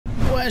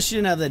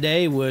Question of the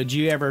day, would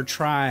you ever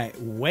try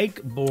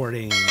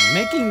wakeboarding?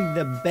 Making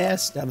the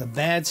best of a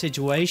bad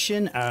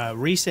situation.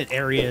 Recent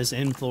areas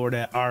in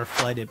Florida are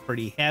flooded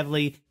pretty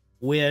heavily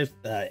with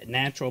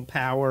natural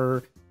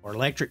power or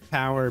electric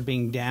power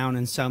being down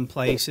in some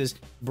places.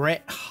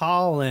 Brett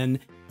Holland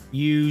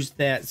used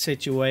that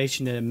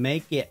situation to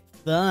make it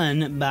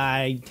fun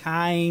by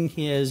tying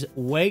his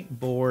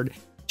wakeboard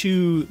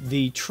to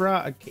the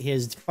truck,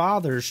 his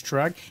father's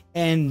truck,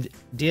 and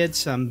did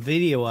some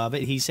video of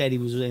it. He said he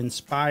was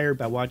inspired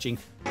by watching.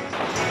 Look there!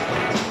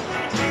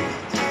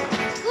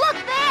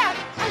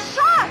 A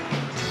shark!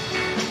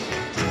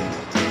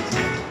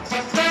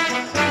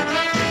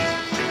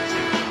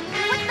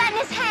 What's that in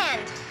his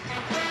hand?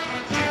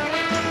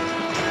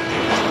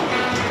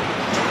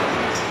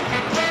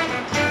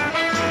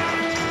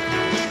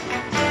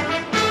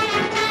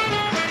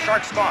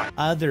 Shark spot.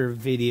 Other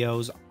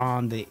videos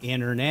on the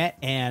internet,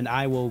 and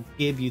I will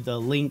give you the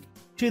link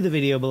to the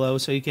video below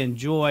so you can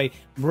enjoy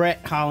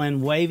Brett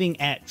Holland waving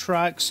at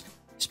trucks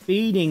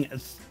speeding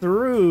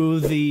through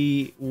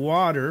the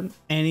water.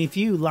 And if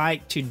you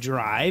like to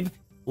drive,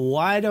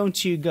 why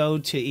don't you go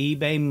to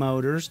eBay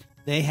Motors?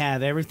 They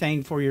have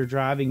everything for your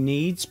driving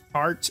needs,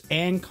 parts,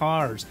 and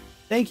cars.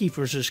 Thank you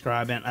for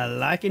subscribing,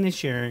 liking, and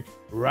sharing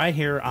right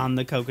here on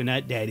the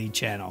Coconut Daddy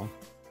channel.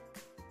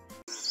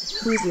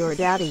 Who's your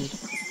daddy?